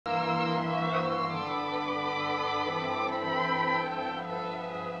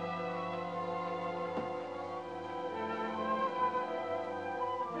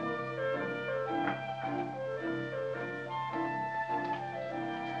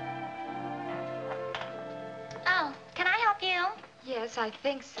Yes, I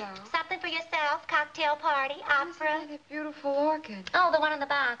think so. Something for yourself? Cocktail party? Opera? Isn't that a beautiful orchid? Oh, the one in the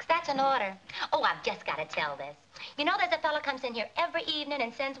box. That's an order. Oh, I've just got to tell this. You know there's a fella comes in here every evening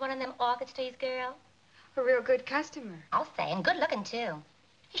and sends one of them orchids to his girl? A real good customer. I'll say, and good looking, too.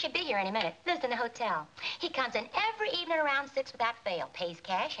 He should be here any minute. Lives in the hotel. He comes in every evening around 6 without fail. Pays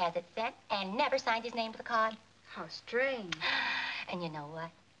cash, has it sent, and never signs his name to the card. How strange. And you know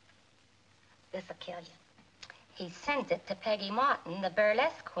what? This'll kill you. He sends it to Peggy Martin, the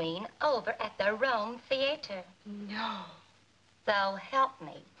burlesque queen, over at the Rome Theater. No. So help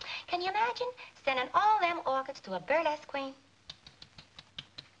me. Can you imagine sending all them orchids to a burlesque queen?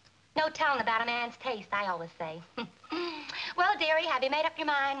 No telling about a man's taste, I always say. Well, dearie, have you made up your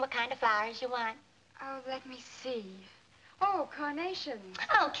mind what kind of flowers you want? Oh, let me see. Oh, carnations.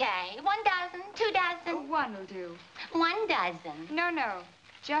 Okay, 1 dozen, 2 dozen. One will do. 1 dozen. No.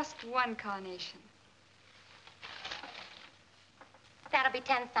 Just one carnation. That'll be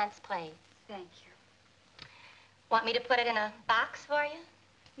 10 cents, please. Thank you. Want me to put it in a box for you?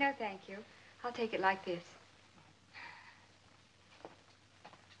 No, thank you. I'll take it like this.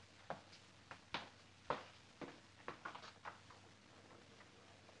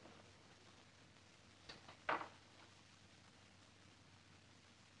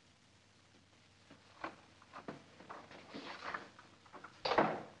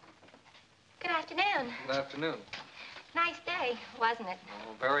 Good afternoon. Good afternoon. Nice day, wasn't it?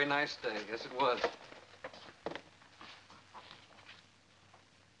 Oh, very nice day. Yes, it was.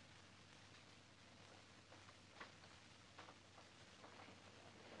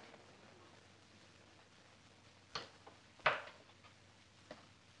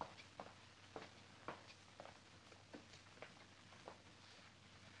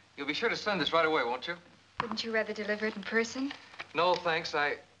 You'll be sure to send this right away, won't you? Wouldn't you rather deliver it in person? No, thanks.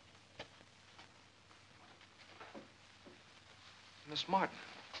 Miss Martin.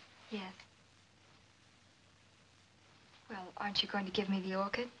 Yes. Well, aren't you going to give me the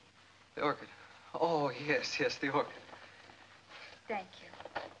orchid? The orchid. Oh, yes, the orchid. Thank you.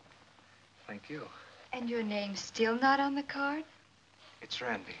 Thank you. And your name's still not on the card? It's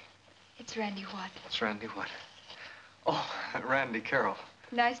Randy. It's Randy what? It's Randy what? Oh, Randy Carroll.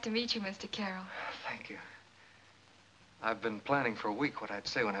 Nice to meet you, Mr. Carroll. Thank you. I've been planning for a week what I'd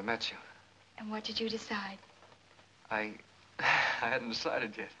say when I met you. And what did you decide? I hadn't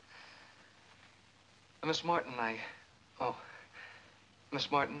decided yet. Miss Martin, Oh, Miss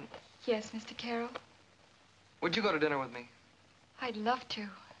Martin. Yes, Mr. Carroll? Would you go to dinner with me? I'd love to.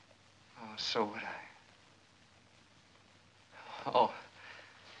 Oh, so would I. Oh,